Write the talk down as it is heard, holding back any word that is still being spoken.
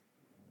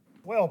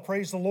Well,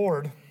 praise the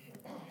Lord.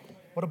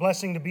 What a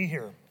blessing to be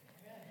here.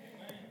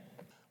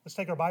 Let's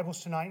take our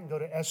Bibles tonight and go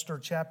to Esther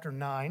chapter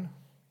 9.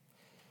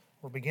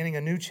 We're beginning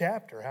a new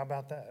chapter. How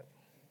about that?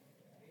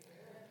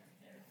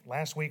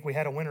 Last week we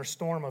had a winter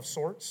storm of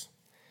sorts,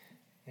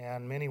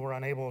 and many were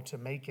unable to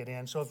make it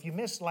in. So if you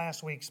missed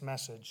last week's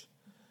message,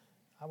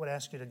 I would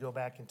ask you to go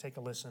back and take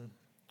a listen.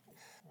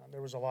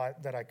 There was a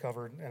lot that I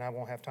covered, and I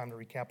won't have time to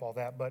recap all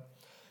that, but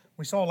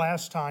we saw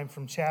last time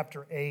from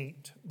chapter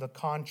 8 the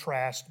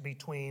contrast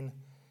between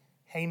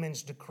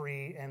Haman's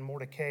decree and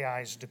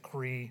Mordecai's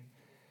decree.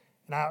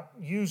 And I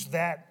used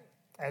that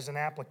as an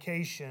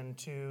application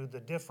to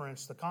the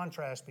difference, the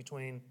contrast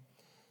between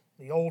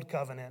the old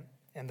covenant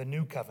and the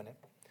new covenant.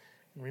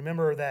 And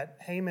remember that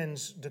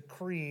Haman's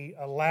decree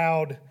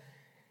allowed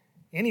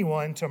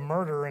anyone to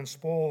murder and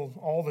spoil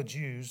all the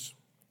Jews.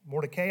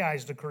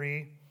 Mordecai's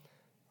decree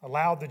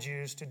allowed the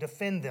Jews to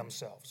defend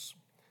themselves.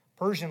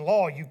 Persian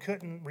law, you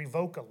couldn't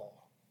revoke a law.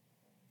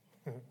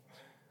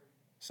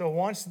 So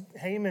once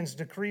Haman's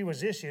decree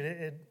was issued,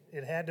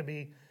 it had to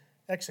be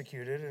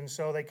executed. And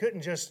so they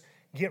couldn't just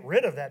get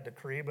rid of that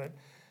decree. But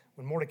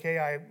when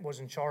Mordecai was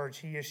in charge,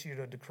 he issued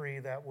a decree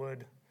that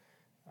would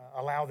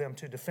allow them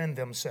to defend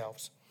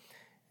themselves.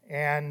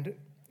 And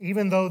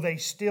even though they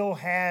still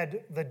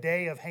had the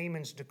day of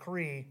Haman's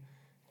decree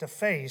to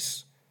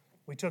face,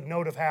 we took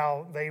note of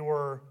how they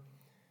were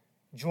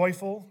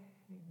joyful.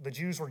 The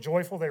Jews were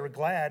joyful. They were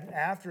glad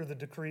after the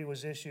decree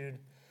was issued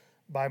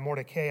by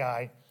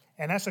Mordecai.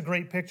 And that's a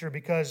great picture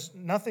because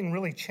nothing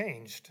really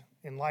changed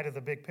in light of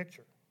the big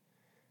picture.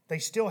 They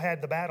still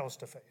had the battles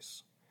to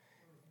face.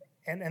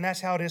 And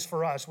that's how it is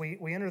for us. We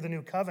enter the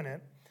new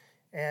covenant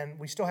and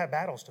we still have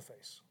battles to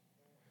face.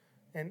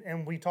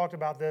 And we talked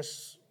about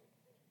this,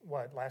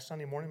 last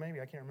Sunday morning maybe?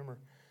 I can't remember.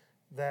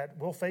 That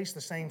we'll face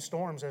the same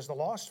storms as the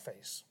lost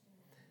face.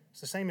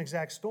 It's the same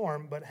exact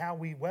storm, but how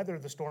we weather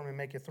the storm and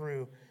make it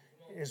through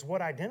is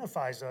what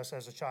identifies us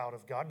as a child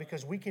of God,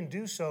 because we can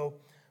do so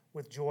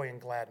with joy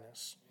and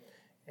gladness.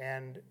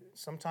 And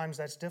sometimes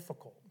that's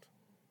difficult.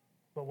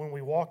 But when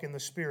we walk in the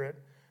Spirit,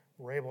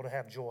 we're able to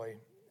have joy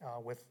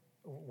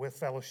with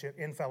fellowship,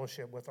 in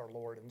fellowship with our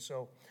Lord. And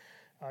so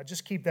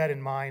just keep that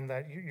in mind,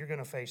 that you're going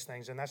to face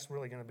things, and that's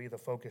really going to be the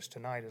focus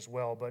tonight as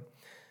well. But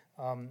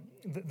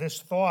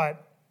this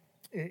thought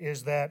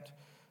is that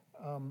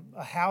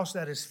a house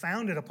that is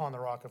founded upon the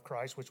rock of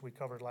Christ, which we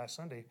covered last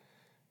Sunday,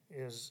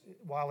 is,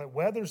 while it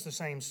weathers the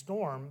same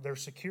storm,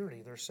 there's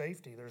security, there's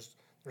safety,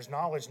 there's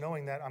knowledge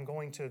knowing that I'm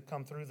going to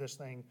come through this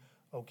thing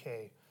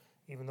okay.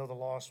 Even though the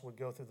lost would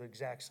go through the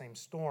exact same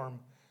storm,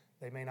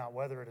 they may not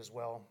weather it as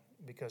well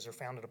because they're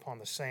founded upon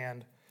the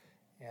sand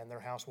and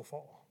their house will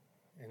fall.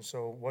 And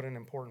so what an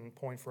important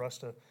point for us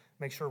to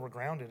make sure we're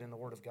grounded in the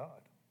Word of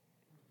God.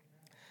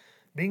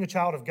 Being a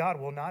child of God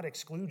will not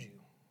exclude you.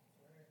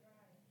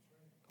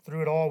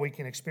 Through it all, we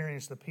can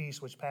experience the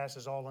peace which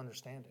passes all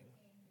understanding.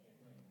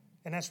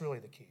 And that's really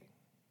the key,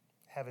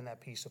 having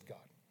that peace of God.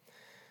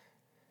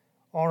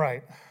 All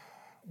right.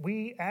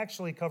 We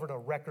actually covered a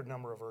record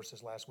number of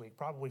verses last week,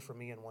 probably for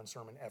me in one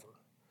sermon ever.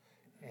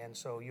 And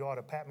so you ought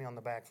to pat me on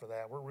the back for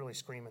that. We're really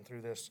screaming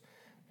through this.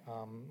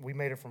 We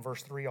made it from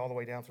verse 3 all the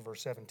way down to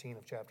verse 17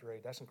 of chapter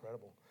 8. That's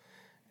incredible.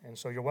 And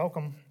so you're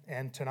welcome.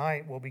 And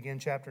tonight we'll begin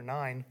chapter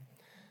 9.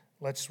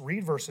 Let's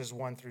read verses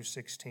 1 through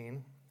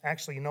 16.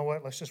 Actually, you know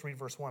what? Let's just read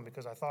verse 1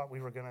 because I thought we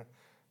were going to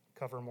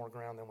cover more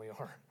ground than we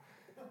are.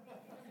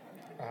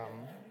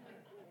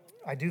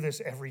 I do this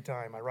every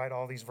time. I write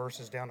all these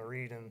verses down to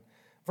read. And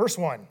verse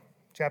 1,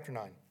 chapter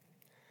 9.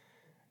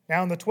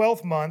 Now in the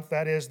 12th month,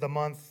 that is the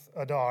month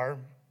Adar,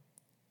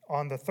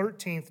 on the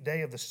 13th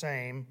day of the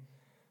same,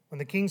 when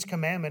the king's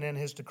commandment and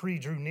his decree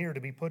drew near to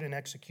be put in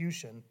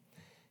execution,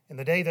 in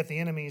the day that the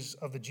enemies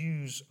of the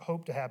Jews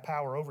hoped to have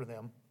power over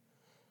them,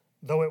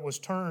 though it was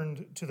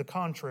turned to the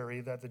contrary,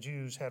 that the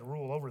Jews had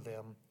rule over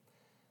them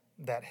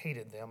that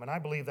hated them. And I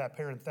believe that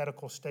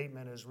parenthetical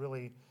statement is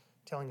really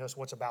telling us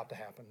what's about to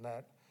happen,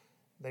 that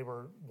they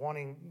were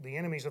wanting, the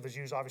enemies of the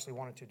Jews obviously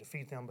wanted to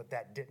defeat them, but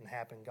that didn't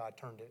happen. God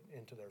turned it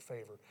into their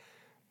favor.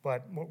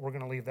 But we're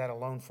going to leave that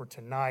alone for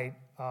tonight.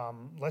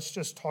 Let's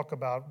just talk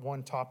about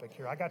one topic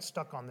here. I got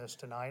stuck on this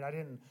tonight. I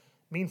didn't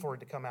mean for it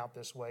to come out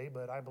this way,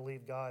 but I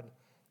believe God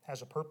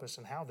has a purpose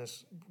in how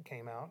this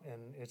came out,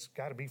 and it's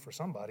got to be for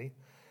somebody.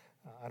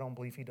 I don't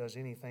believe he does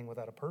anything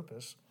without a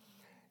purpose.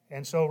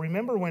 And so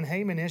remember when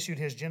Haman issued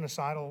his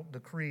genocidal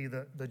decree,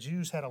 the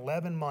Jews had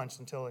 11 months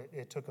until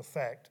it took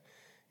effect.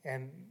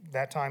 And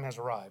that time has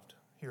arrived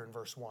here in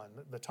verse 1.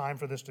 The time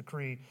for this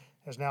decree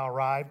has now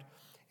arrived.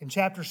 In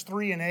chapters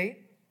 3 and 8,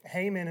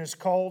 Haman is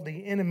called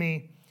the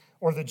enemy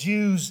or the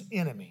Jews'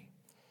 enemy.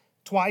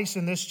 Twice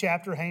in this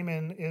chapter,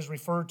 Haman is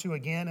referred to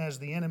again as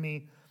the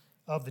enemy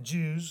of the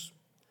Jews.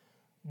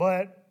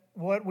 But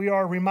what we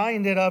are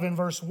reminded of in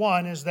verse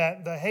 1 is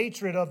that the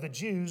hatred of the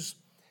Jews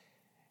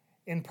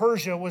in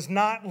Persia was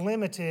not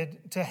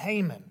limited to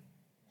Haman.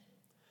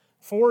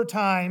 4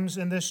 times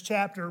in this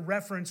chapter,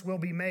 reference will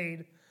be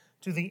made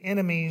to the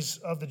enemies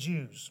of the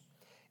Jews.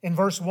 In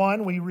verse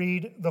 1, we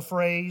read the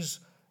phrase,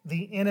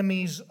 the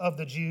enemies of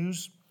the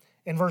Jews.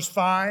 In verse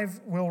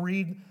 5, we'll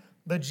read,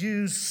 the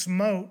Jews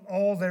smote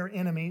all their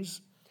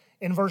enemies.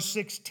 In verse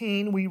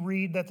 16, we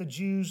read that the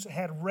Jews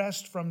had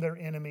rest from their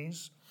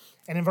enemies.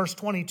 And in verse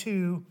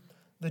 22,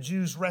 the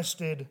Jews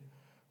rested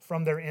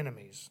from their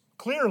enemies.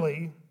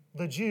 Clearly,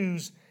 the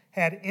Jews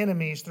had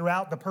enemies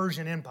throughout the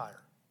Persian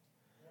Empire.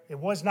 It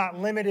was not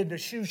limited to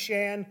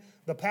Shushan,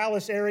 the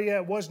palace area.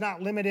 It was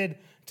not limited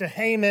to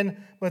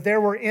Haman, but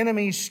there were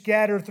enemies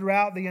scattered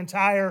throughout the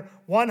entire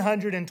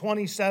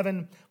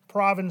 127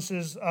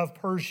 provinces of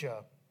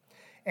Persia.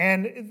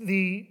 And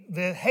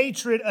the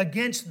hatred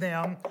against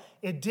them,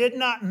 it did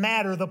not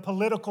matter the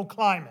political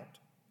climate.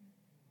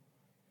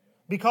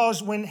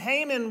 Because when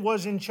Haman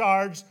was in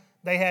charge,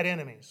 they had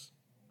enemies.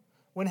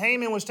 When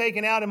Haman was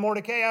taken out and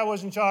Mordecai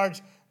was in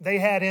charge, they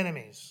had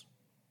enemies.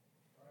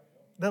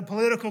 The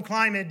political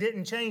climate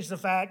didn't change the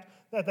fact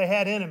that they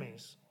had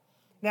enemies.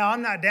 Now,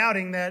 I'm not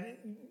doubting that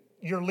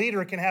your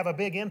leader can have a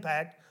big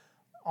impact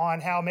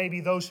on how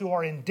maybe those who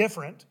are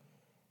indifferent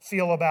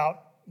feel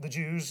about the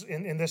Jews,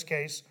 in this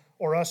case,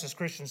 or us as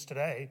Christians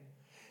today.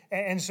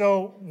 And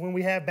so when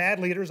we have bad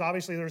leaders,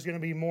 obviously there's going to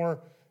be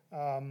more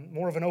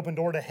of an open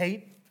door to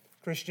hate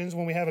Christians.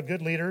 When we have a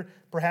good leader,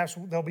 perhaps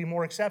there'll be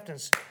more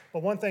acceptance.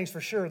 But one thing's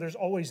for sure, there's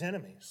always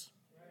enemies.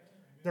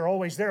 They're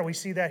always there. We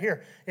see that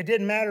here. It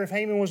didn't matter if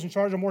Haman was in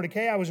charge or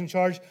Mordecai was in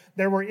charge.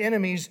 There were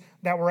enemies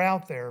that were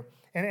out there.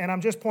 And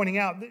I'm just pointing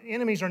out,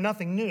 enemies are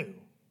nothing new.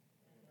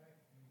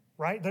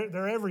 Right?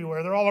 They're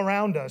everywhere. They're all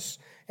around us.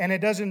 And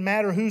it doesn't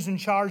matter who's in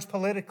charge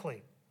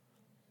politically.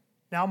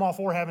 Now, I'm all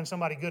for having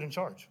somebody good in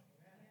charge.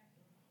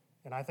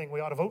 And I think we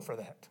ought to vote for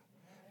that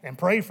and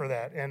pray for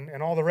that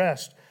and all the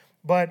rest.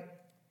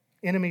 But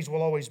enemies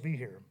will always be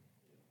here.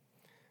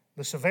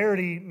 The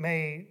severity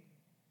may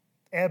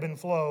ebb and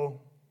flow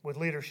with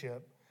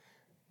leadership,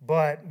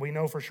 but we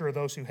know for sure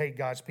those who hate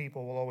God's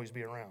people will always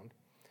be around.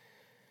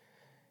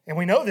 And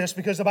we know this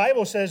because the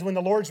Bible says when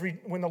the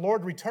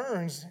Lord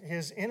returns,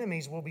 his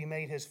enemies will be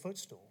made his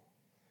footstool.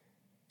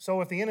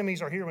 So if the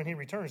enemies are here when he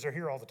returns, they're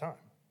here all the time.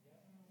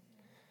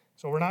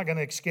 So we're not going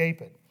to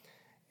escape it.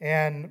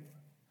 And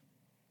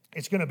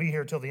it's going to be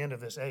here till the end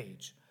of this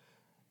age.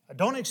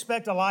 Don't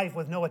expect a life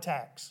with no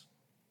attacks.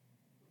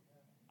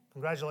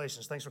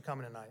 Congratulations. Thanks for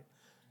coming tonight.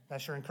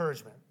 That's your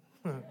encouragement.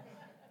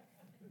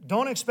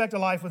 Don't expect a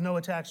life with no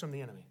attacks from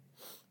the enemy.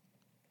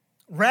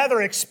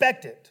 Rather,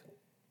 expect it.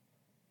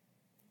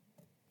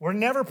 We're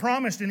never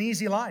promised an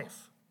easy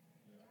life,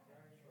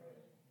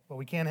 but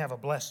we can have a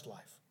blessed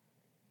life.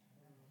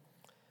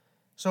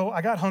 So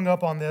I got hung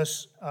up on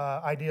this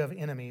idea of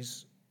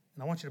enemies,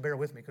 and I want you to bear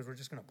with me because we're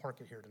just going to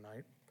park it here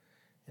tonight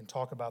and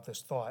talk about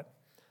this thought.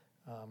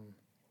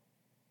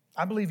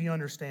 I believe you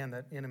understand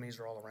that enemies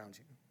are all around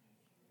you.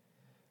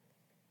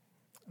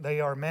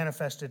 They are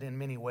manifested in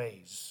many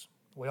ways.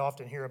 We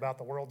often hear about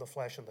the world, the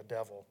flesh, and the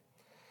devil,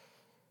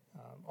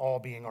 all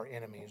being our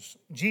enemies.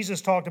 Jesus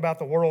talked about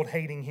the world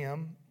hating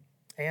him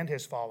and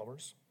his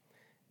followers.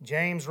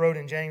 James wrote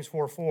in James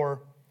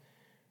 4:4,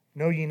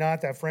 "Know ye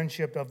not that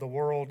friendship of the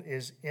world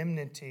is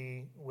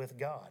enmity with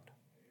God?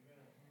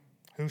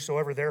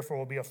 Whosoever therefore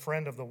will be a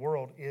friend of the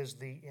world is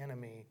the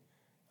enemy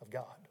of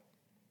God."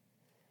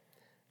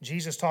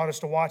 Jesus taught us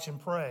to watch and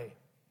pray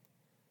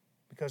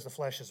because the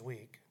flesh is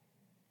weak.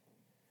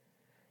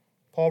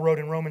 Paul wrote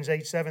in Romans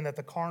 8:7 that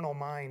the carnal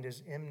mind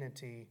is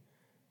enmity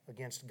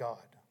against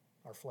God,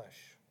 our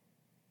flesh.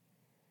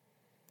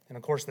 And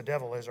of course, the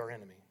devil is our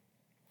enemy.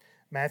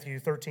 Matthew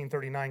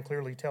 13:39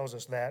 clearly tells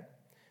us that.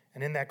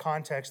 And in that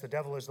context, the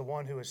devil is the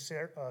one who is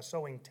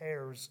sowing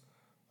tares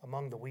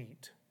among the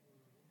wheat.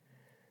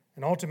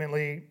 And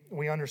ultimately,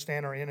 we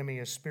understand our enemy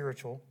is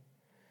spiritual,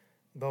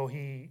 though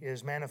he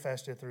is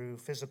manifested through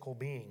physical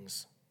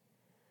beings.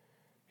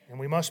 And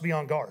we must be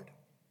on guard.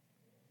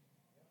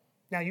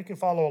 Now, you can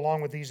follow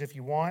along with these if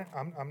you want.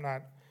 I'm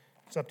not,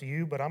 it's up to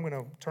you, but I'm going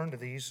to turn to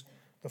these.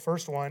 The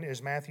first one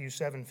is Matthew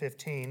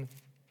 7:15.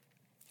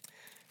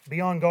 Be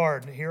on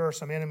guard. Here are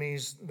some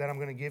enemies that I'm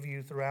going to give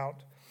you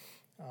throughout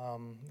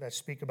that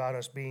speak about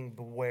us being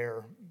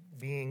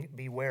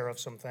beware of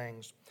some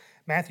things.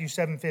 Matthew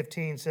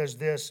 7:15 says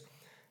this,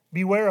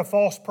 "Beware of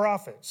false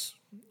prophets,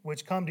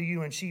 which come to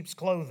you in sheep's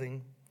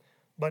clothing,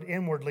 but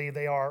inwardly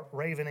they are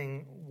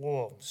ravening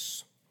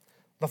wolves."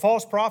 The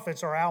false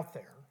prophets are out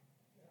there.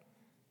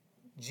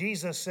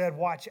 Jesus said,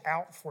 watch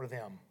out for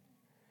them.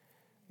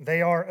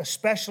 They are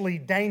especially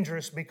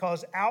dangerous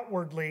because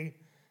outwardly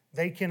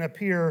they can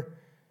appear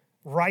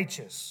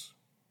righteous.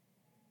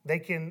 They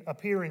can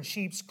appear in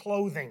sheep's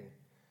clothing.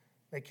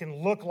 They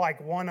can look like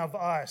one of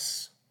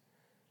us.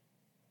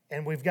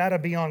 And we've got to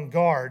be on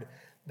guard.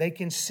 They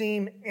can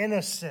seem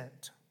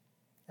innocent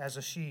as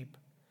a sheep.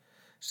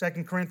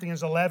 2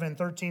 Corinthians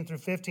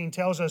 11:13-15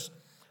 tells us,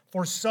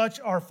 "For such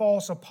are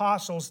false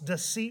apostles,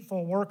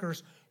 deceitful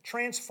workers,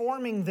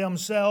 transforming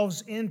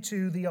themselves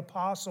into the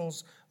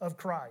apostles of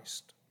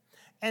Christ.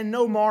 And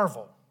no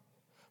marvel,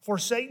 for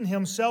Satan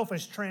himself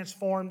is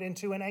transformed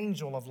into an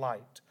angel of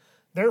light.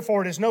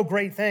 Therefore it is no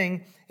great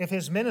thing if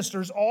his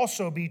ministers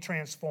also be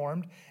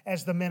transformed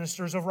as the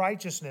ministers of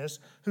righteousness,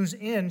 whose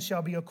end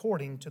shall be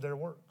according to their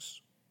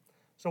works."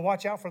 So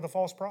watch out for the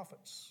false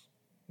prophets.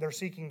 They're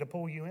seeking to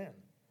pull you in.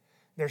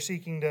 They're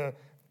seeking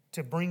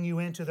to bring you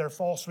into their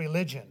false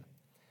religion.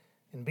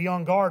 And be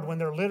on guard when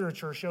their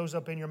literature shows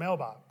up in your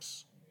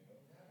mailbox.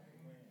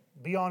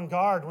 Be on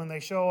guard when they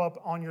show up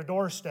on your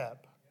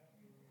doorstep.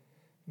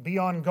 Be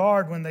on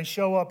guard when they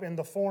show up in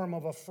the form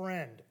of a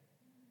friend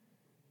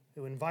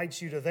who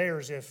invites you to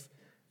theirs. If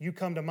you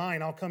come to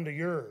mine, I'll come to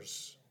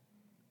yours.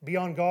 Be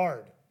on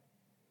guard.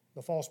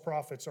 The false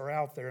prophets are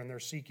out there and they're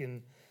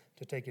seeking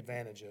to take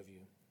advantage of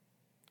you.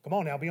 Come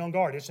on now, be on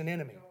guard. It's an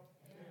enemy.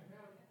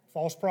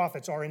 False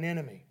prophets are an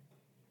enemy.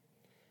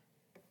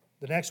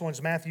 The next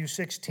one's Matthew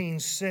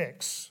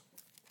 16:6.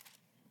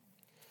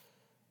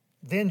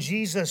 Then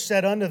Jesus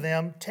said unto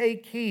them,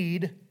 take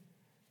heed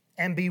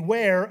and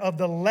beware of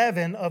the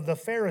leaven of the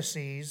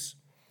Pharisees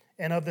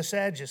and of the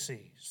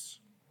Sadducees.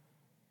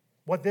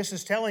 What this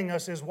is telling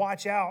us is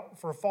watch out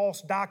for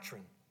false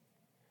doctrine.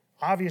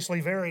 Obviously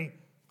very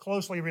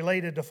closely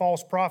related to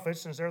false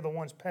prophets since they're the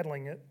ones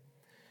peddling it.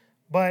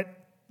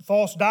 But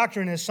false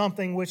doctrine is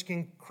something which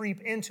can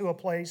creep into a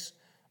place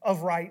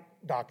of right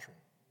doctrine.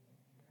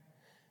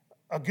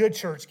 A good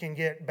church can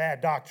get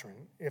bad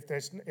doctrine if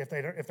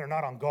they're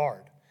not on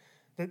guard.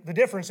 The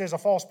difference is a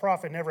false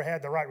prophet never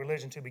had the right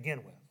religion to begin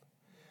with.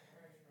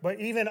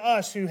 But even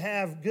us who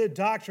have good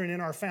doctrine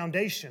in our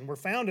foundation, we're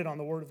founded on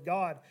the Word of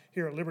God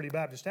here at Liberty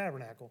Baptist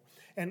Tabernacle.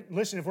 And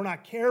listen, if we're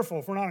not careful,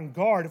 if we're not on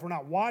guard, if we're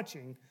not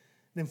watching,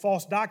 then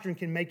false doctrine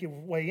can make its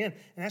way in.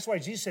 And that's why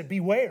Jesus said,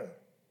 beware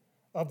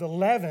of the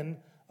leaven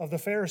of the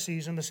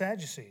Pharisees and the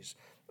Sadducees.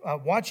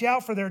 Watch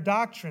out for their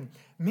doctrine.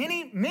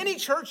 Many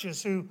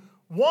churches who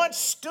once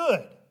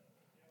stood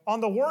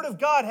on the Word of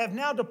God have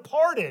now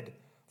departed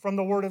from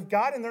the Word of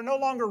God, and they're no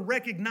longer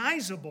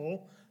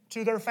recognizable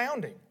to their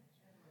founding.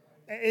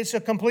 It's a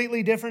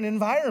completely different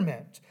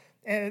environment.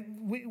 And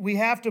we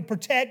have to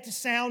protect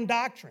sound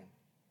doctrine.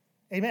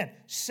 Amen.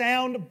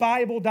 Sound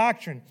Bible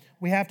doctrine.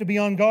 We have to be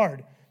on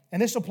guard.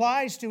 And this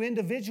applies to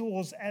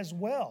individuals as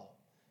well.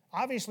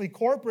 Obviously,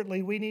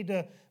 corporately, we need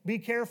to be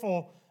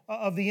careful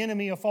of the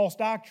enemy of false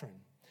doctrine.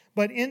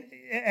 But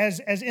as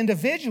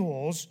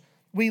individuals,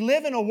 we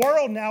live in a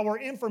world now where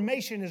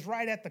information is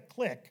right at the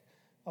click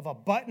of a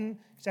button.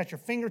 It's at your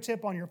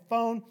fingertip on your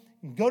phone.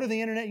 You can go to the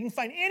internet. You can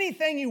find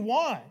anything you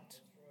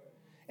want.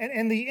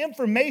 And the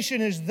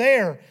information is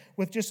there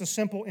with just a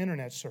simple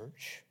internet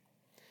search.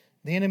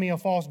 The enemy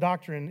of false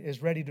doctrine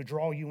is ready to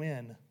draw you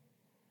in.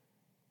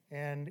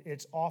 And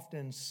it's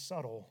often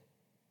subtle.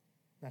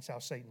 That's how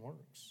Satan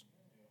works.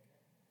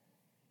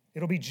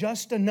 It'll be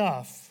just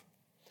enough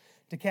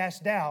to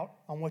cast doubt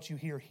on what you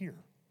hear here.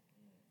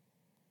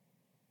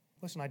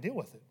 Listen, I deal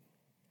with it.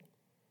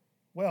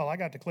 Well, I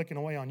got to clicking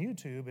away on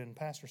YouTube and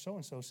Pastor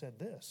so-and-so said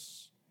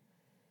this.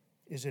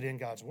 Is it in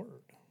God's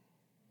Word?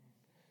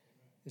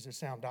 Is it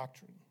sound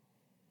doctrine?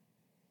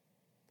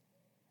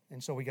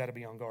 And so we got to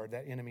be on guard.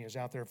 That enemy is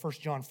out there. 1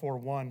 John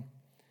 4:1,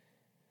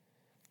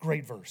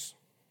 great verse.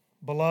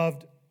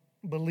 Beloved,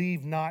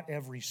 believe not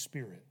every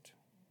spirit,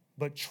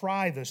 but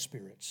try the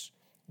spirits,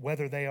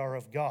 whether they are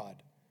of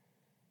God,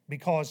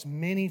 because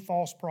many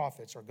false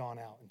prophets are gone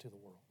out into the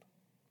world.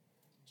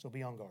 So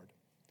be on guard.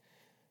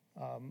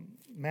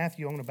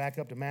 Matthew, I'm going to back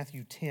up to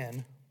Matthew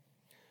 10,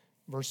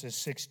 verses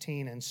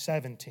 16 and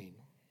 17.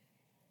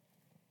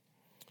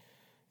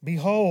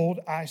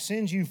 Behold, I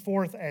send you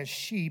forth as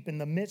sheep in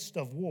the midst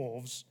of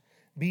wolves.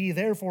 Be ye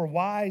therefore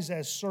wise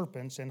as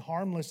serpents and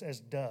harmless as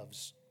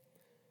doves.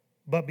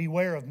 But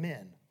beware of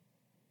men.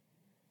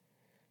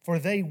 For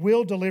they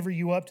will deliver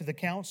you up to the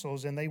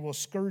councils, and they will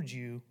scourge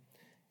you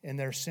in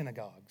their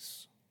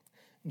synagogues.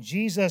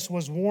 Jesus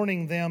was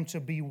warning them to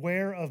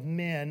beware of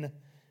men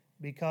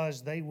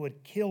because they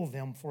would kill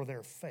them for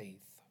their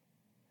faith.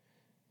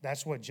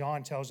 That's what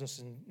John tells us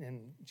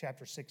in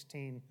chapter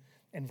 16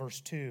 and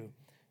verse 2.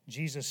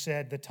 Jesus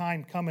said, the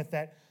time cometh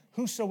that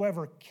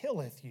whosoever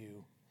killeth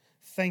you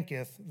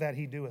thinketh that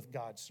he doeth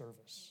God's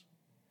service.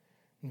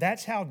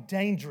 That's how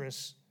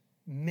dangerous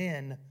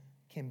men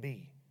can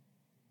be.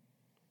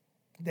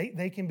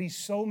 They can be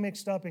so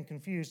mixed up and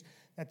confused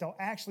that they'll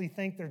actually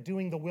think they're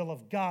doing the will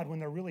of God when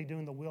they're really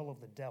doing the will of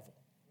the devil.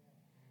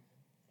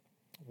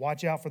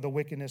 Watch out for the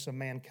wickedness of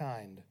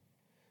mankind,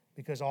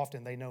 because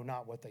often they know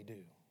not what they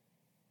do.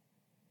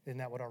 Isn't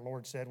that what our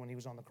Lord said when he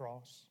was on the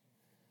cross?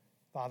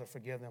 Father,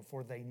 forgive them,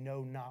 for they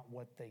know not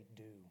what they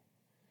do.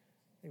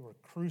 They were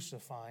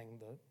crucifying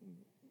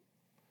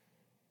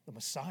the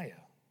Messiah,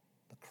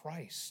 the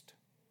Christ.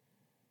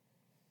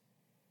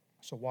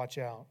 So watch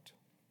out.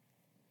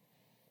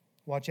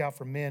 Watch out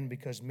for men,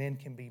 because men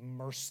can be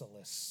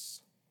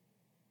merciless.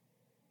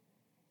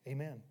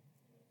 Amen.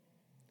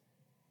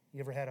 You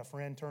ever had a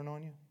friend turn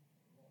on you?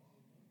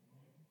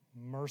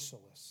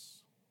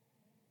 Merciless.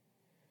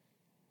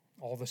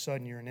 All of a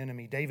sudden you're an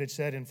enemy. David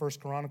said in 1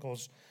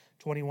 Chronicles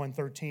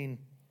 21:13,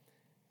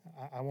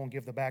 I won't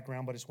give the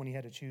background, but it's when he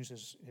had to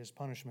choose his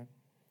punishment.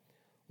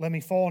 Let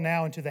me fall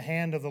now into the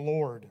hand of the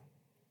Lord,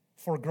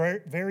 for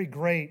very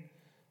great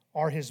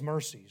are his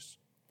mercies.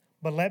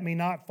 But let me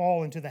not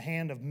fall into the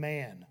hand of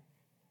man.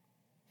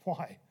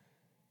 Why?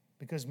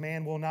 Because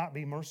man will not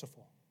be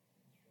merciful.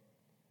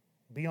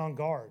 Be on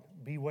guard.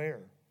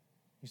 Beware.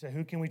 You say,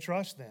 who can we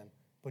trust then?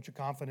 Put your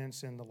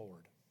confidence in the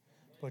Lord.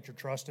 Put your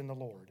trust in the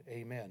Lord.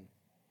 Amen.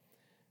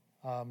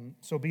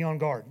 So be on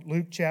guard.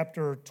 Luke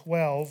chapter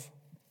 12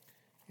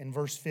 and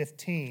verse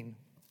 15.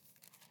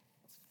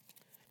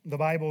 The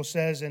Bible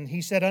says, and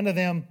he said unto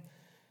them,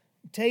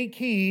 take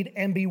heed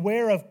and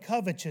beware of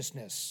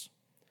covetousness,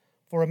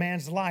 for a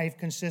man's life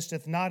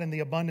consisteth not in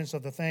the abundance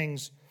of the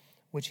things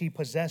which he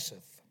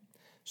possesseth.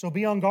 So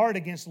be on guard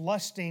against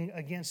lusting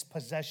against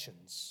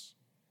possessions,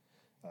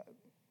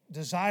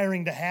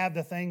 desiring to have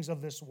the things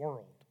of this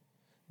world.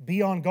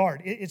 Be on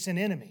guard. It's an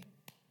enemy.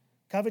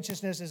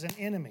 Covetousness is an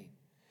enemy.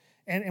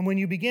 And when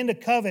you begin to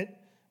covet,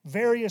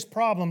 various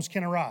problems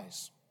can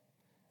arise.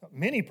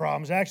 Many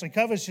problems, actually.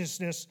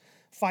 Covetousness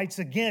fights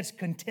against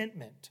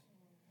contentment.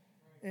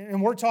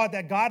 And we're taught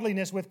that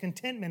godliness with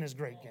contentment is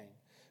great gain.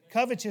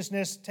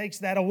 Covetousness takes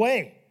that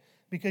away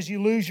because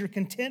you lose your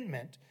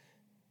contentment.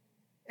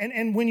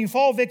 And when you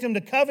fall victim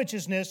to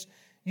covetousness,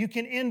 you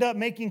can end up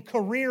making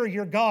career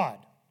your God.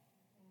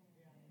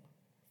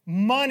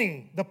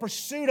 Money, the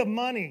pursuit of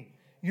money,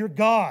 your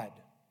God.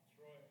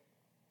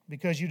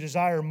 Because you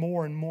desire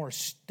more and more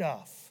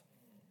stuff.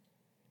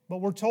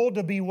 But we're told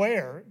to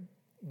beware,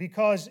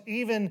 because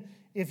even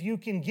if you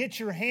can get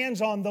your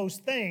hands on those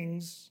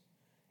things,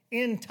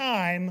 in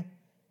time,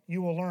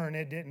 you will learn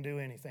it didn't do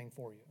anything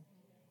for you.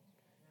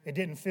 It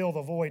didn't fill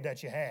the void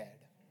that you had.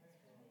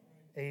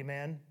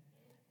 Amen.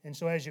 And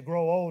so as you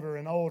grow older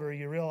and older,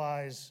 you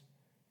realize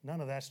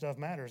none of that stuff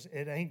matters.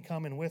 It ain't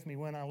coming with me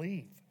when I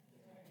leave.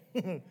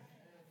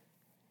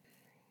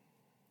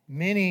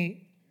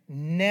 Many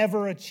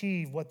never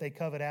achieve what they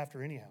covet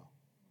after anyhow.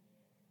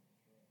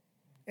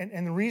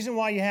 And the reason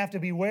why you have to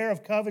beware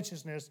of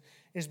covetousness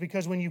is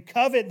because when you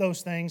covet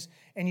those things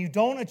and you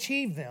don't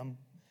achieve them,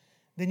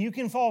 then you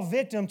can fall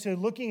victim to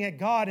looking at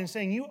God and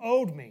saying, you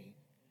owed me,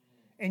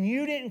 and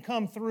you didn't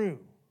come through.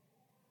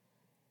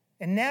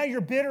 And now you're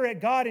bitter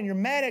at God and you're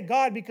mad at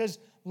God because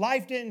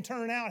life didn't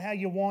turn out how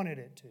you wanted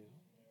it to.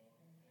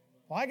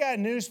 Well, I got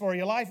news for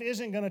you. Life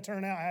isn't going to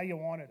turn out how you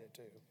wanted it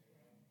to.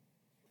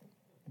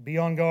 Be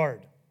on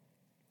guard.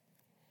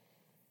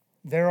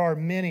 There are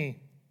many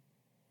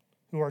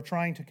who are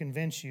trying to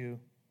convince you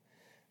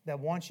that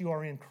once you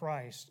are in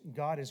Christ,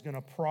 God is going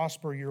to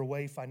prosper your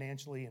way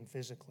financially and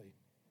physically.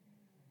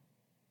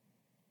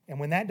 And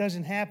when that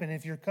doesn't happen,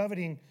 if you're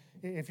coveting,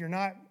 if you're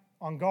not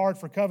on guard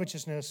for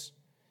covetousness,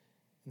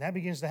 and that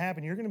begins to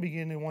happen, you're going to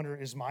begin to wonder,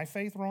 is my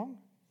faith wrong?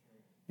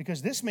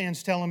 Because this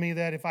man's telling me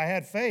that if I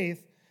had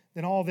faith,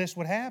 then all this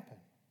would happen.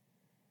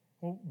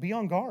 Well, be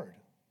on guard.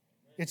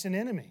 It's an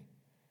enemy.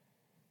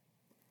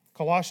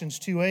 Colossians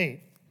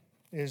 2:8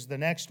 is the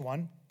next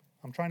one.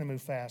 I'm trying to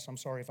move fast. I'm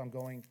sorry if I'm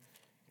going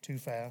too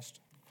fast.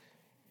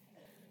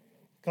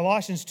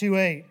 Colossians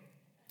 2:8,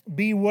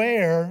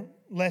 beware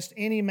lest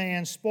any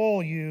man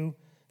spoil you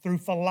through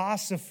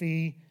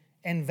philosophy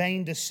and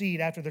vain deceit,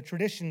 after the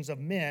traditions of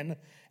men,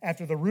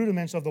 after the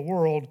rudiments of the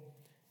world,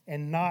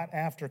 and not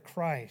after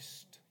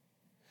Christ.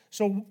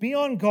 So be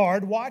on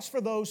guard. Watch for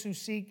those who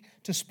seek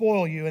to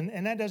spoil you.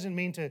 And that doesn't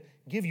mean to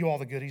give you all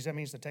the goodies. That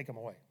means to take them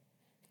away.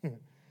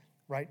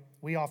 Right?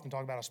 We often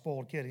talk about a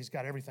spoiled kid. He's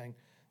got everything.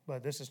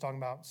 But this is talking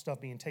about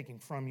stuff being taken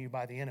from you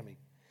by the enemy.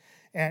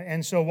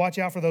 And so watch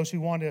out for those who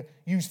want to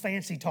use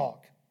fancy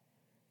talk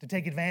to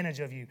take advantage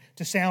of you,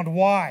 to sound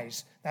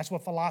wise. That's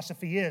what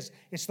philosophy is.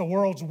 It's the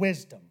world's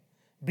wisdom.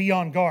 Be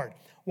on guard.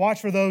 Watch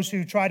for those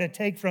who try to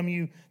take from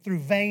you through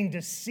vain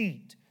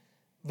deceit,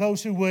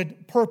 those who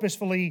would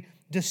purposefully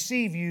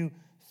deceive you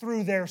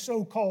through their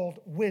so-called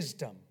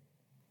wisdom.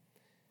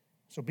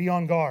 So be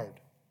on guard.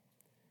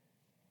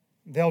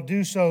 They'll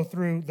do so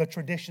through the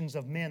traditions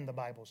of men, the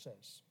Bible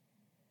says.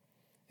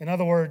 In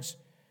other words,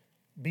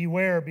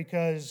 beware,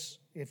 because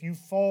if you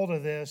fall to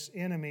this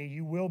enemy,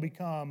 you will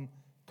become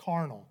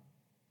carnal.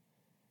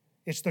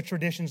 It's the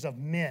traditions of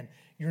men.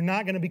 You're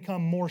not going to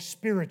become more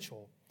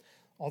spiritual,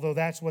 although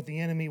that's what the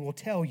enemy will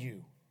tell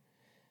you.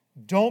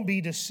 Don't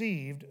be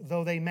deceived,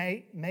 though they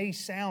may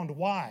sound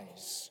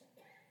wise.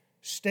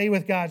 Stay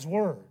with God's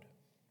word.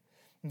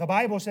 And the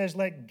Bible says,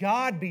 let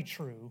God be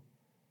true,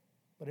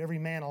 but every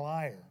man a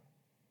liar.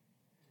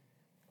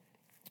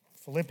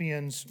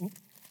 Philippians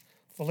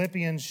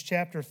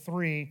chapter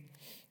 3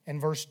 and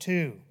verse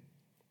 2.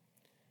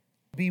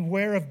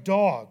 Beware of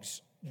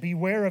dogs.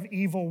 Beware of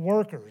evil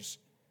workers.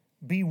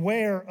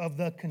 Beware of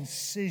the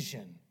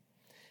concision.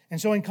 And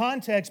so in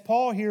context,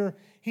 Paul here,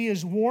 he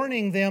is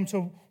warning them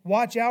to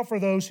watch out for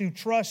those who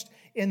trust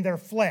in their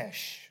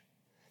flesh.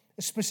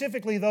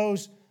 Specifically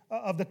those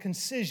of the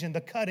concision,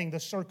 the cutting, the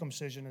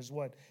circumcision is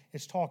what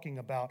it's talking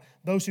about.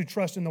 Those who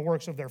trust in the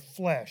works of their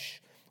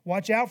flesh.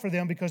 Watch out for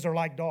them because they're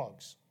like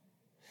dogs.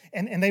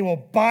 And they will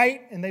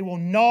bite, and they will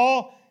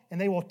gnaw, and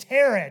they will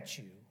tear at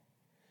you.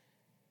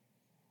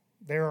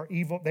 They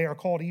are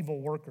called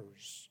evil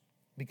workers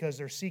because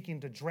they're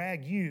seeking to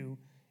drag you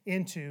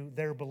into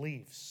their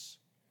beliefs.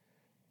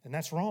 And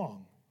that's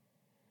wrong.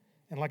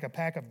 And like a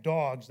pack of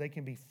dogs, they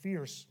can be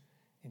fierce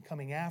in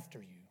coming after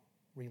you,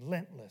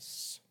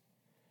 relentless.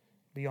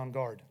 Be on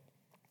guard.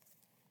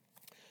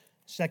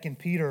 2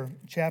 Peter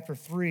chapter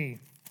 3,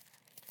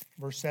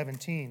 verse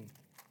 17.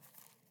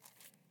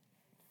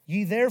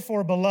 Ye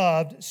therefore,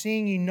 beloved,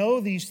 seeing ye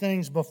know these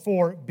things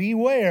before,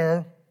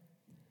 beware,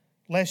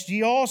 lest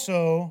ye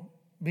also,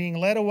 being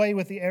led away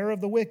with the error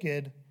of the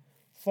wicked,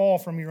 fall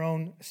from your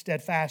own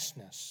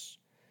steadfastness.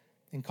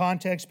 In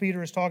context,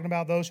 Peter is talking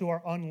about those who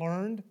are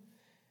unlearned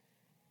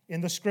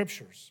in the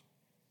Scriptures.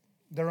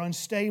 They're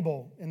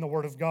unstable in the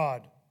Word of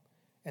God,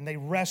 and they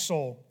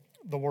wrestle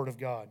the Word of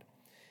God.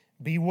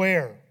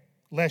 Beware,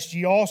 lest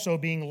ye also,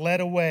 being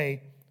led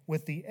away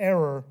with the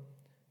error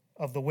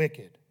of the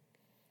wicked.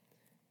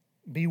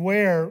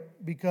 Beware,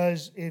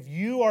 because if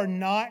you are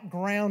not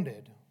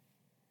grounded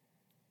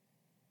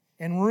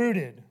and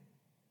rooted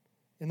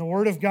in the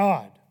Word of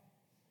God,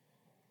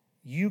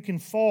 you can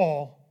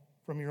fall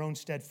from your own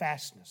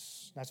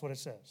steadfastness. That's what it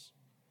says.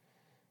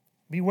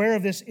 Beware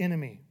of this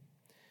enemy,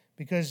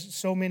 because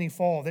so many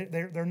fall.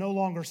 They're no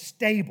longer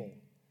stable.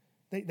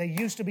 They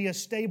used to be a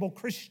stable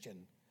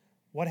Christian.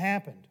 What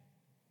happened?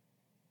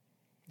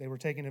 They were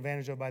taken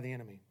advantage of by the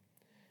enemy.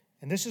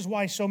 And this is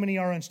why so many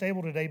are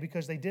unstable today,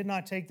 because they did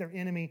not take their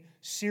enemy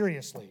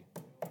seriously.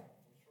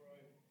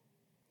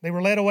 They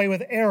were led away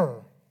with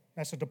error.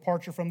 That's a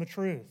departure from the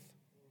truth.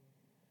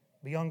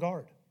 Be on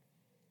guard.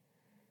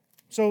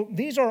 So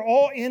these are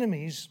all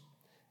enemies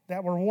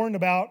that we're warned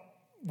about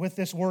with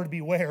this word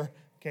beware.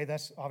 Okay,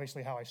 that's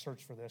obviously how I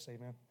searched for this,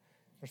 amen.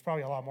 There's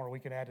probably a lot more we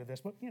could add to this,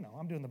 but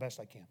I'm doing the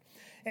best I can.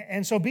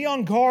 And so be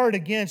on guard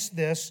against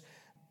this.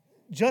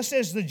 Just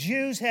as the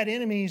Jews had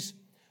enemies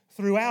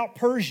throughout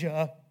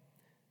Persia,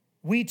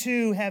 we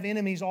too have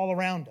enemies all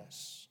around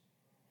us.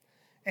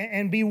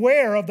 And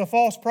beware of the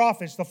false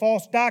prophets, the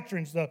false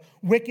doctrines, the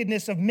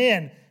wickedness of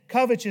men,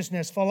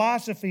 covetousness,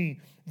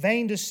 philosophy,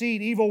 vain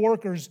deceit, evil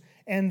workers,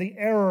 and the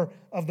error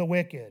of the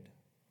wicked.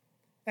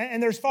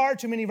 And there's far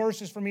too many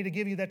verses for me to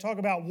give you that talk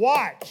about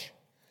watch,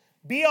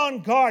 be on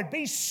guard,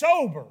 be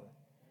sober,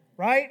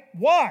 right?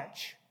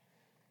 Watch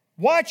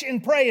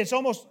and pray. It's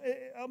almost,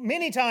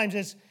 many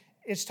times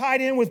it's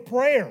tied in with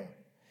prayer.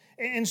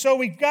 And so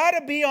we've got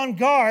to be on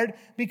guard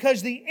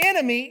because the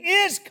enemy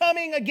is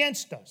coming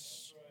against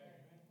us.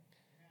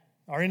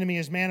 Our enemy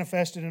is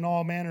manifested in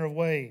all manner of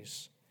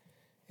ways.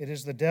 It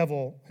is the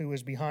devil who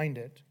is behind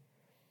it.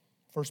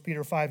 1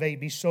 Peter 5:8,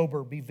 be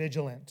sober, be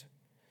vigilant,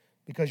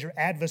 because your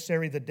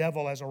adversary, the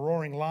devil, as a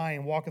roaring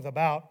lion, walketh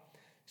about,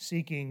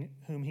 seeking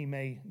whom he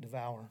may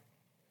devour.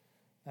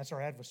 That's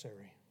our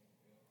adversary.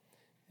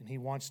 And he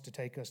wants to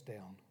take us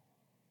down.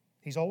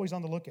 He's always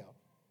on the lookout.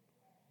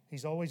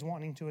 He's always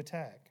wanting to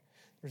attack.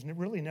 There's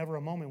really never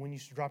a moment when you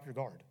should drop your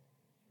guard.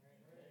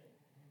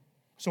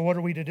 So what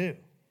are we to do?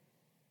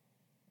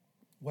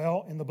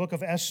 Well, in the book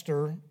of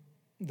Esther,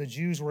 the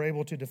Jews were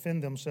able to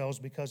defend themselves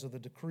because of the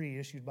decree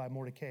issued by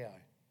Mordecai.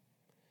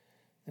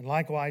 And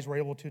likewise, we're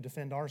able to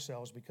defend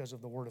ourselves because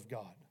of the Word of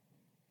God.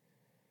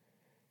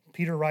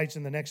 Peter writes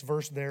in the next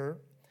verse there,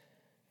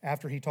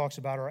 after he talks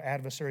about our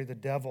adversary, the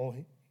devil,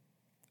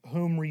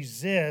 whom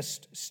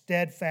resist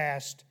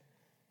steadfast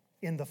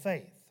in the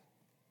faith.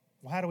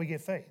 Well, how do we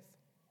get faith?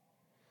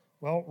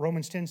 Well,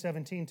 Romans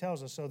 10:17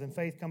 tells us, so then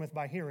faith cometh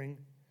by hearing,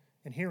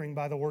 and hearing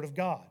by the Word of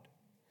God.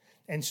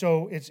 And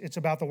so it's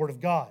about the Word of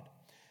God.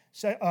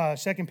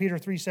 2 Peter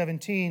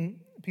 3:17,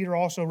 Peter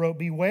also wrote,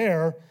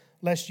 beware,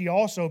 lest ye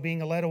also,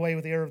 being led away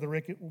with the error of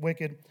the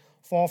wicked,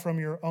 fall from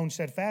your own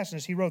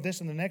steadfastness. He wrote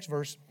this in the next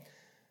verse.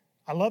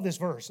 I love this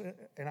verse,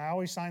 and I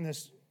always sign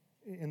this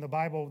in the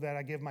Bible that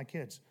I give my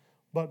kids.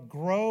 But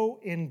grow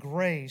in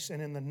grace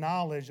and in the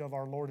knowledge of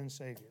our Lord and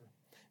Savior,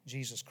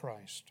 Jesus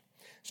Christ.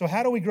 So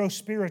how do we grow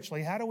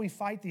spiritually? How do we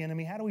fight the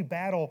enemy? How do we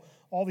battle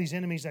all these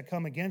enemies that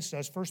come against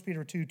us? 1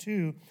 Peter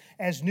 2:2,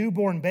 as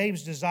newborn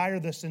babes desire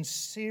the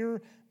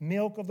sincere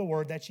milk of the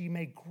word, that ye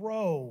may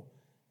grow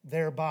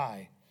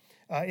thereby.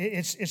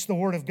 It's the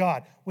Word of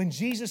God. When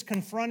Jesus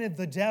confronted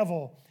the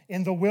devil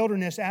in the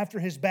wilderness after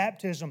his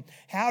baptism,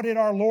 how did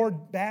our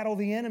Lord battle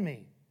the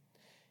enemy?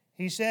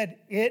 He said,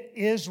 it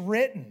is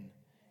written.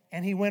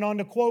 And he went on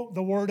to quote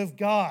the Word of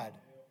God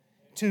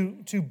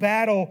to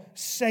battle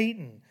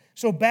Satan.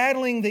 So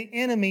battling the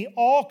enemy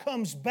all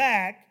comes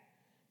back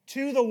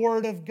to the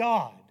Word of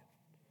God.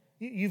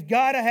 You've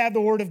got to have the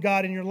Word of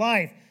God in your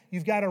life.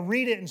 You've got to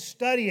read it and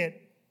study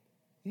it.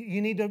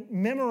 You need to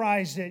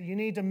memorize it. You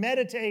need to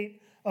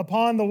meditate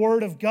upon the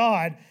Word of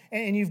God,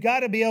 and you've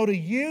got to be able to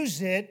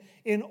use it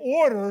in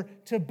order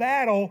to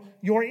battle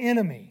your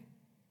enemy.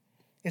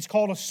 It's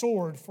called a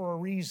sword for a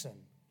reason.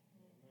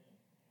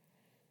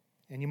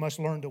 And you must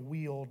learn to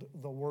wield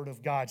the Word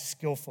of God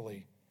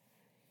skillfully.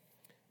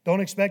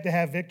 Don't expect to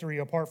have victory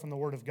apart from the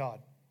Word of God.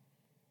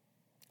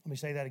 Let me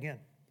say that again.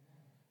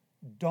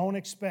 Don't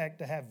expect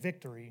to have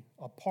victory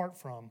apart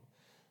from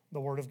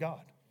the Word of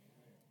God.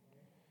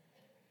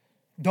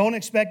 Don't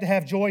expect to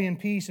have joy and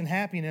peace and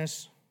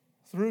happiness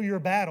through your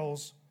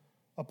battles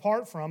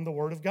apart from the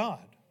Word of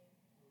God.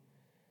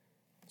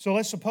 So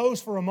let's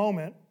suppose for a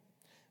moment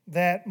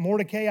that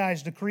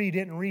Mordecai's decree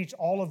didn't reach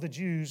all of the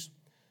Jews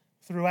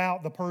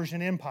throughout the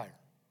Persian Empire.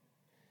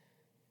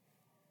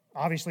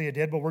 Obviously it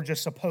did, but we're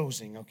just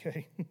supposing,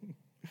 okay?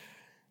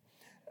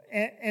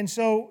 And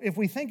so if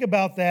we think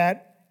about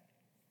that,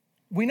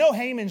 we know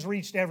Haman's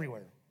reached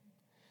everywhere.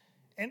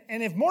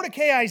 And if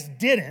Mordecai's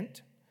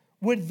didn't,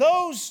 would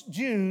those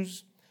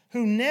Jews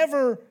who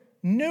never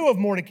knew of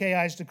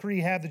Mordecai's decree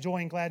have the joy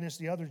and gladness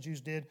the other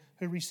Jews did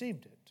who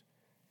received it?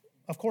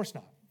 Of course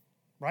not,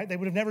 right? They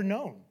would have never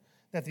known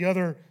that the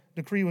other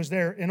decree was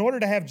there. In order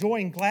to have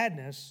joy and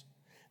gladness,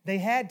 they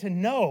had to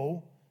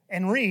know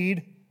and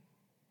read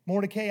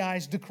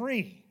Mordecai's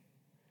decree.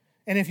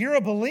 And if you're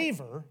a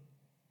believer,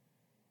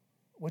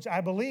 which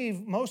I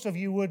believe most of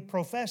you would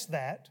profess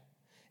that,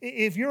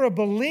 if you're a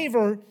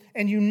believer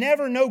and you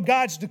never know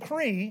God's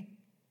decree,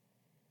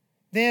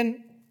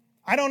 then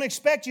I don't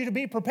expect you to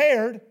be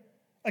prepared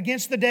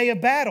against the day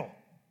of battle.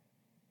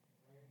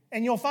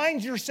 And you'll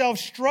find yourself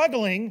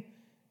struggling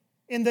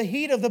in the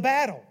heat of the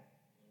battle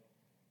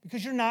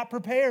because you're not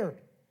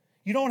prepared.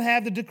 You don't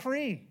have the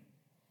decree.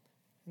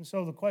 And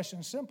so the question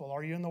is simple: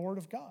 are you in the Word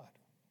of God?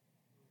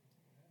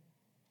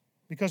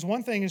 Because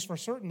one thing is for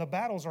certain, the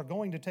battles are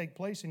going to take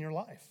place in your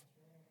life.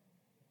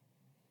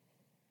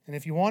 And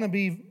if you want to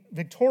be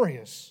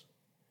victorious,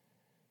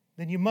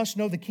 then you must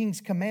know the King's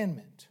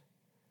commandment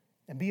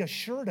and be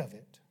assured of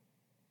it.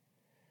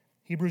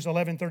 Hebrews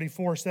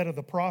 11:34 said of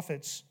the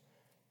prophets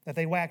that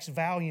they wax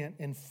valiant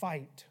in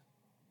fight,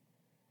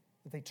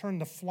 that they turn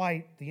to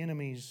flight the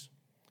enemies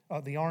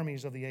of the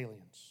armies of the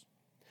aliens.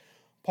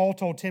 Paul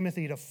told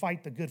Timothy to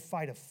fight the good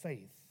fight of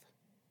faith.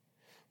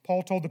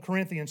 Paul told the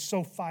Corinthians,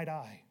 so fight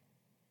I.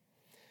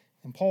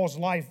 In Paul's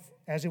life,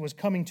 as it was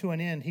coming to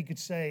an end, he could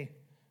say,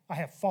 I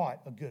have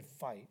fought a good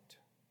fight.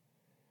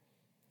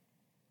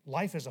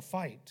 Life is a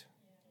fight.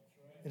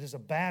 It is a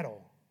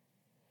battle.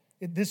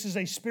 This is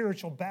a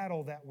spiritual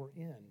battle that we're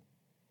in.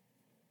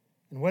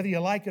 And whether you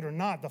like it or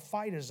not, the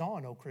fight is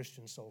on, O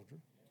Christian soldier.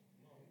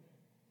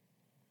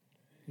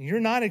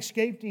 You're not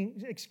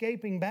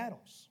escaping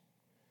battles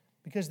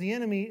because the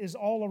enemy is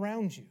all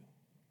around you.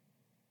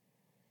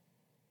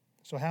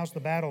 So how's the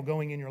battle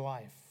going in your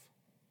life?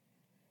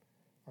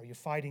 Are you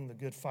fighting the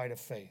good fight of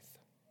faith?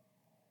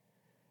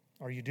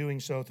 Are you doing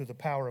so through the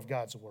power of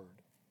God's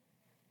Word?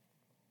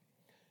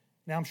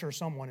 Now I'm sure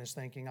someone is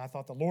thinking, I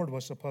thought the Lord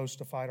was supposed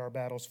to fight our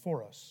battles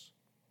for us.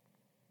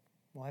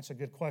 Well, that's a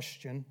good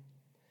question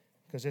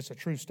because it's a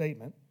true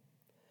statement.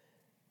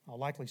 I'll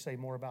likely say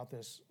more about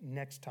this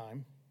next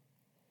time.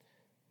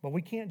 But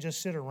we can't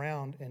just sit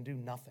around and do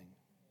nothing.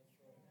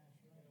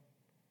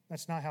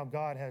 That's not how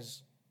God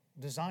has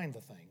designed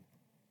the thing.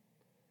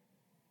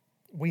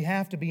 We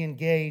have to be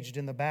engaged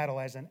in the battle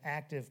as an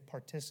active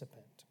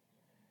participant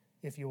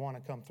if you want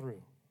to come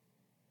through.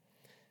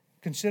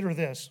 Consider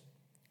this.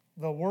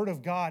 The Word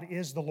of God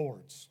is the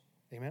Lord's.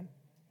 Amen?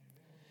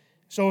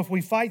 So if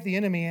we fight the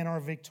enemy and are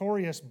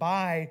victorious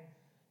by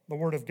the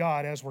Word of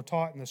God, as we're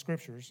taught in the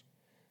Scriptures,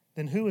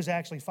 then who is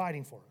actually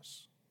fighting for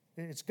us?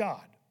 It's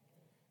God,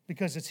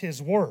 because it's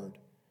His Word.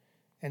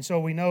 And so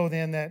we know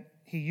then that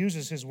He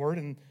uses His Word,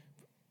 and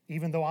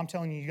even though I'm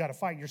telling you got to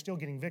fight, you're still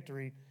getting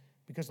victory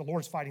because the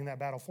Lord's fighting that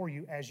battle for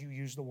you as you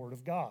use the Word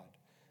of God.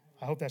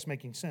 I hope that's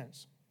making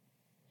sense.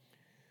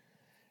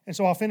 And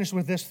so I'll finish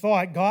with this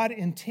thought. God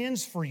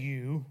intends for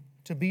you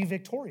to be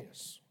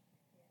victorious.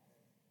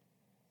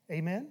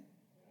 Amen?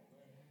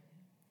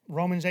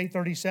 Romans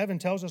 8:37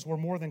 tells us we're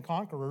more than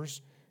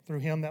conquerors through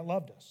Him that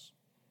loved us.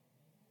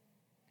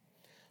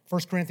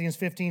 1 Corinthians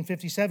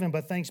 15:57,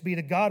 but thanks be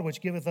to God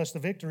which giveth us the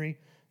victory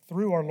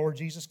through our Lord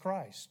Jesus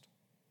Christ.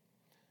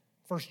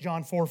 1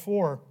 John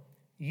 4:4,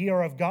 ye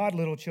are of God,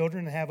 little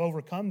children, and have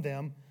overcome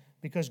them,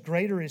 because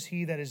greater is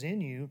He that is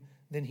in you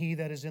than he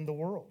that is in the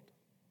world.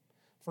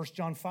 1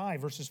 John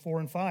 5, verses 4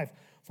 and 5.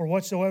 For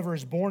whatsoever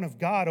is born of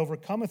God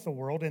overcometh the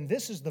world, and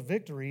this is the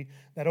victory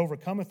that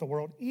overcometh the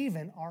world,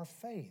 even our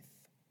faith.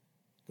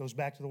 Goes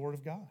back to the Word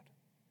of God.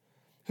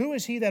 Who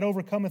is he that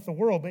overcometh the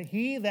world but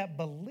he that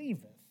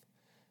believeth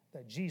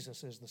that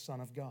Jesus is the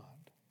Son of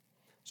God?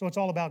 So it's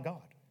all about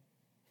God.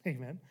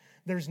 Amen.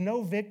 There's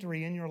no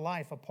victory in your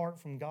life apart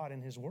from God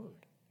and His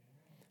Word.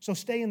 So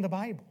stay in the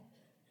Bible.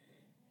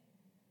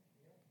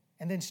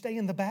 And then stay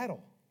in the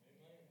battle.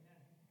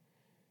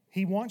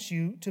 He wants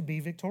you to be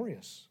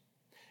victorious.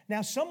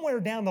 Now, somewhere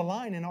down the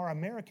line in our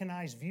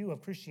Americanized view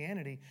of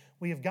Christianity,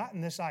 we have gotten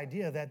this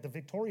idea that the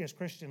victorious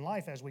Christian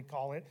life, as we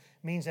call it,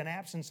 means an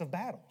absence of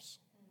battles.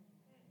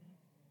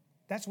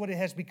 That's what it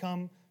has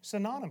become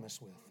synonymous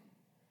with.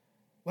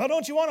 Well,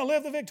 don't you want to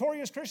live the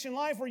victorious Christian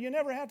life where you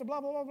never have to blah,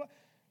 blah, blah, blah?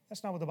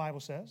 That's not what the Bible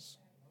says.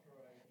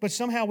 But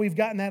somehow we've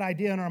gotten that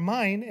idea in our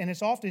mind, and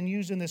it's often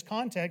used in this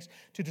context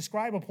to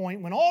describe a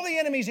point when all the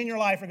enemies in your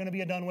life are going to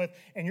be done with,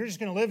 and you're just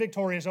going to live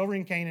victorious over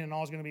in Canaan, and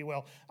all's going to be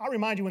well. I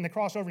remind you, when they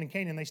crossed over in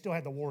Canaan, they still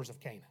had the wars of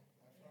Canaan.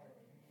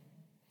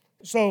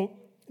 So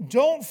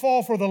don't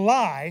fall for the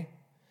lie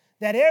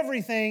that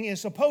everything is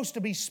supposed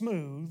to be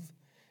smooth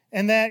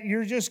and that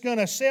you're just going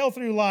to sail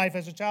through life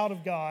as a child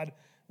of God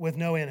with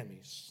no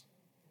enemies.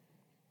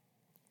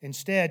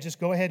 Instead, just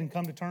go ahead and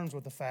come to terms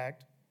with the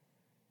fact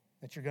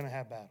that you're going to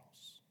have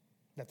battles,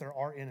 that there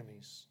are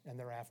enemies, and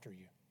they're after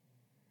you.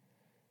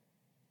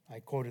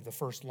 I quoted the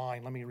first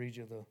line. Let me read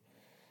you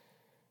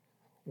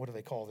what do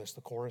they call this?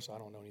 The chorus? I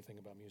don't know anything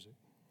about music.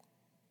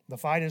 The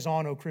fight is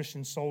on, O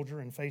Christian soldier,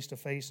 and face to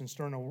face in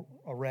stern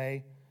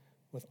array,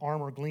 with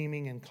armor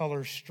gleaming and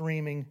colors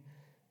streaming,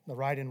 the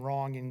right and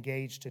wrong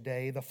engaged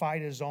today. The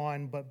fight is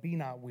on, but be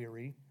not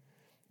weary.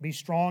 Be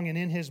strong, and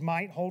in his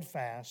might hold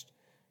fast.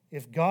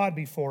 If God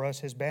be for us,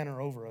 his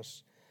banner over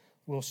us,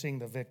 we'll sing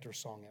the victor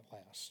song at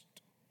last.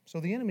 So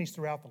the enemies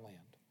throughout the land.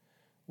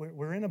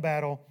 We're in a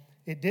battle.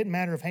 It didn't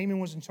matter if Haman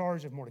was in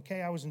charge, if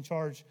Mordecai was in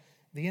charge.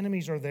 The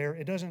enemies are there.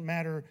 It doesn't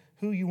matter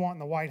who you want in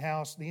the White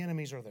House. The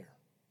enemies are there.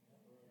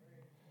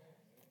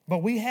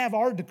 But we have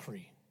our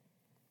decree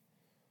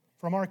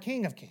from our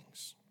King of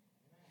Kings.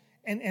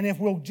 And if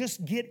we'll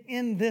just get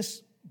in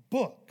this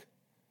book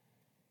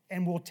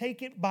and we'll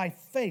take it by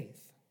faith,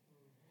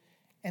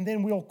 and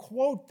then we'll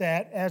quote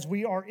that as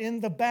we are in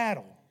the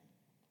battle,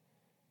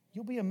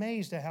 you'll be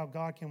amazed at how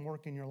God can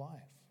work in your life.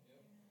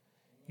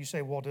 You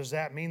say, well, does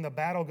that mean the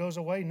battle goes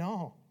away?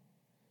 No.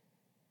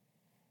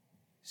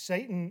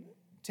 Satan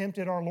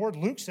tempted our Lord.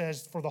 Luke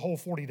says for the whole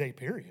 40-day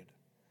period.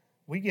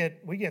 We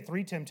get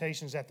 3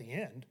 temptations at the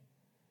end.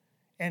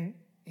 And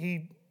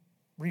he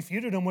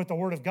refuted them with the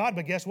Word of God,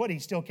 but guess what? He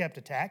still kept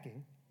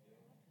attacking.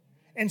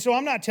 And so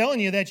I'm not telling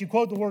you that you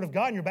quote the Word of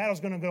God and your battle's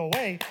going to go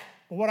away.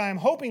 But what I'm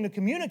hoping to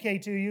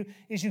communicate to you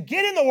is you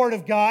get in the Word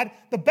of God,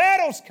 the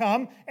battles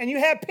come, and you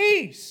have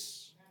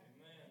peace.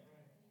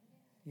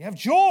 You have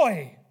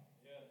joy.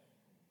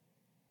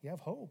 You have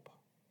hope.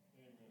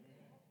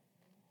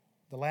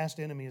 The last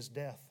enemy is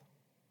death.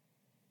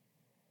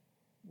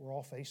 We're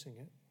all facing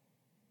it.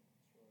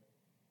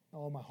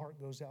 Oh, my heart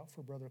goes out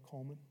for Brother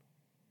Coleman.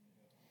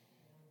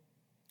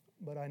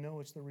 But I know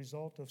it's the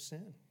result of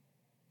sin.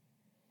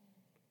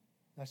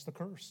 That's the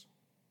curse.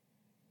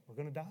 We're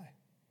going to die.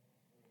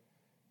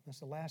 That's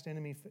the last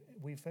enemy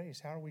we face.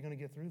 How are we going to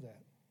get through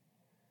that?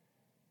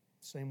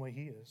 Same way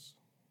he is.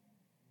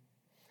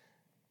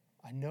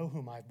 I know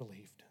whom I've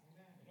believed.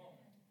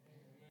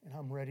 And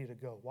I'm ready to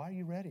go. Why are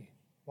you ready?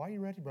 Why are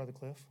you ready, Brother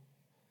Cliff?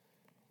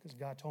 Because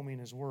God told me in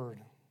His Word,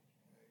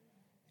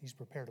 He's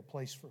prepared a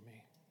place for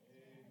me.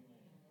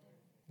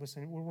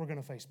 Listen, we're going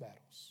to face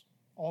battles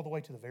all the way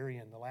to the very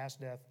end. The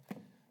last death,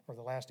 or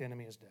the last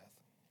enemy is death.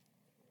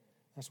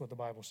 That's what the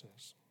Bible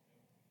says.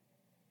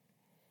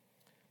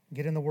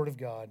 Get in the Word of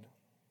God.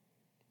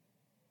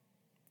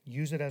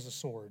 Use it as a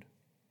sword.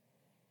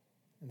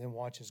 And then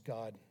watch as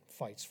God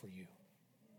fights for you.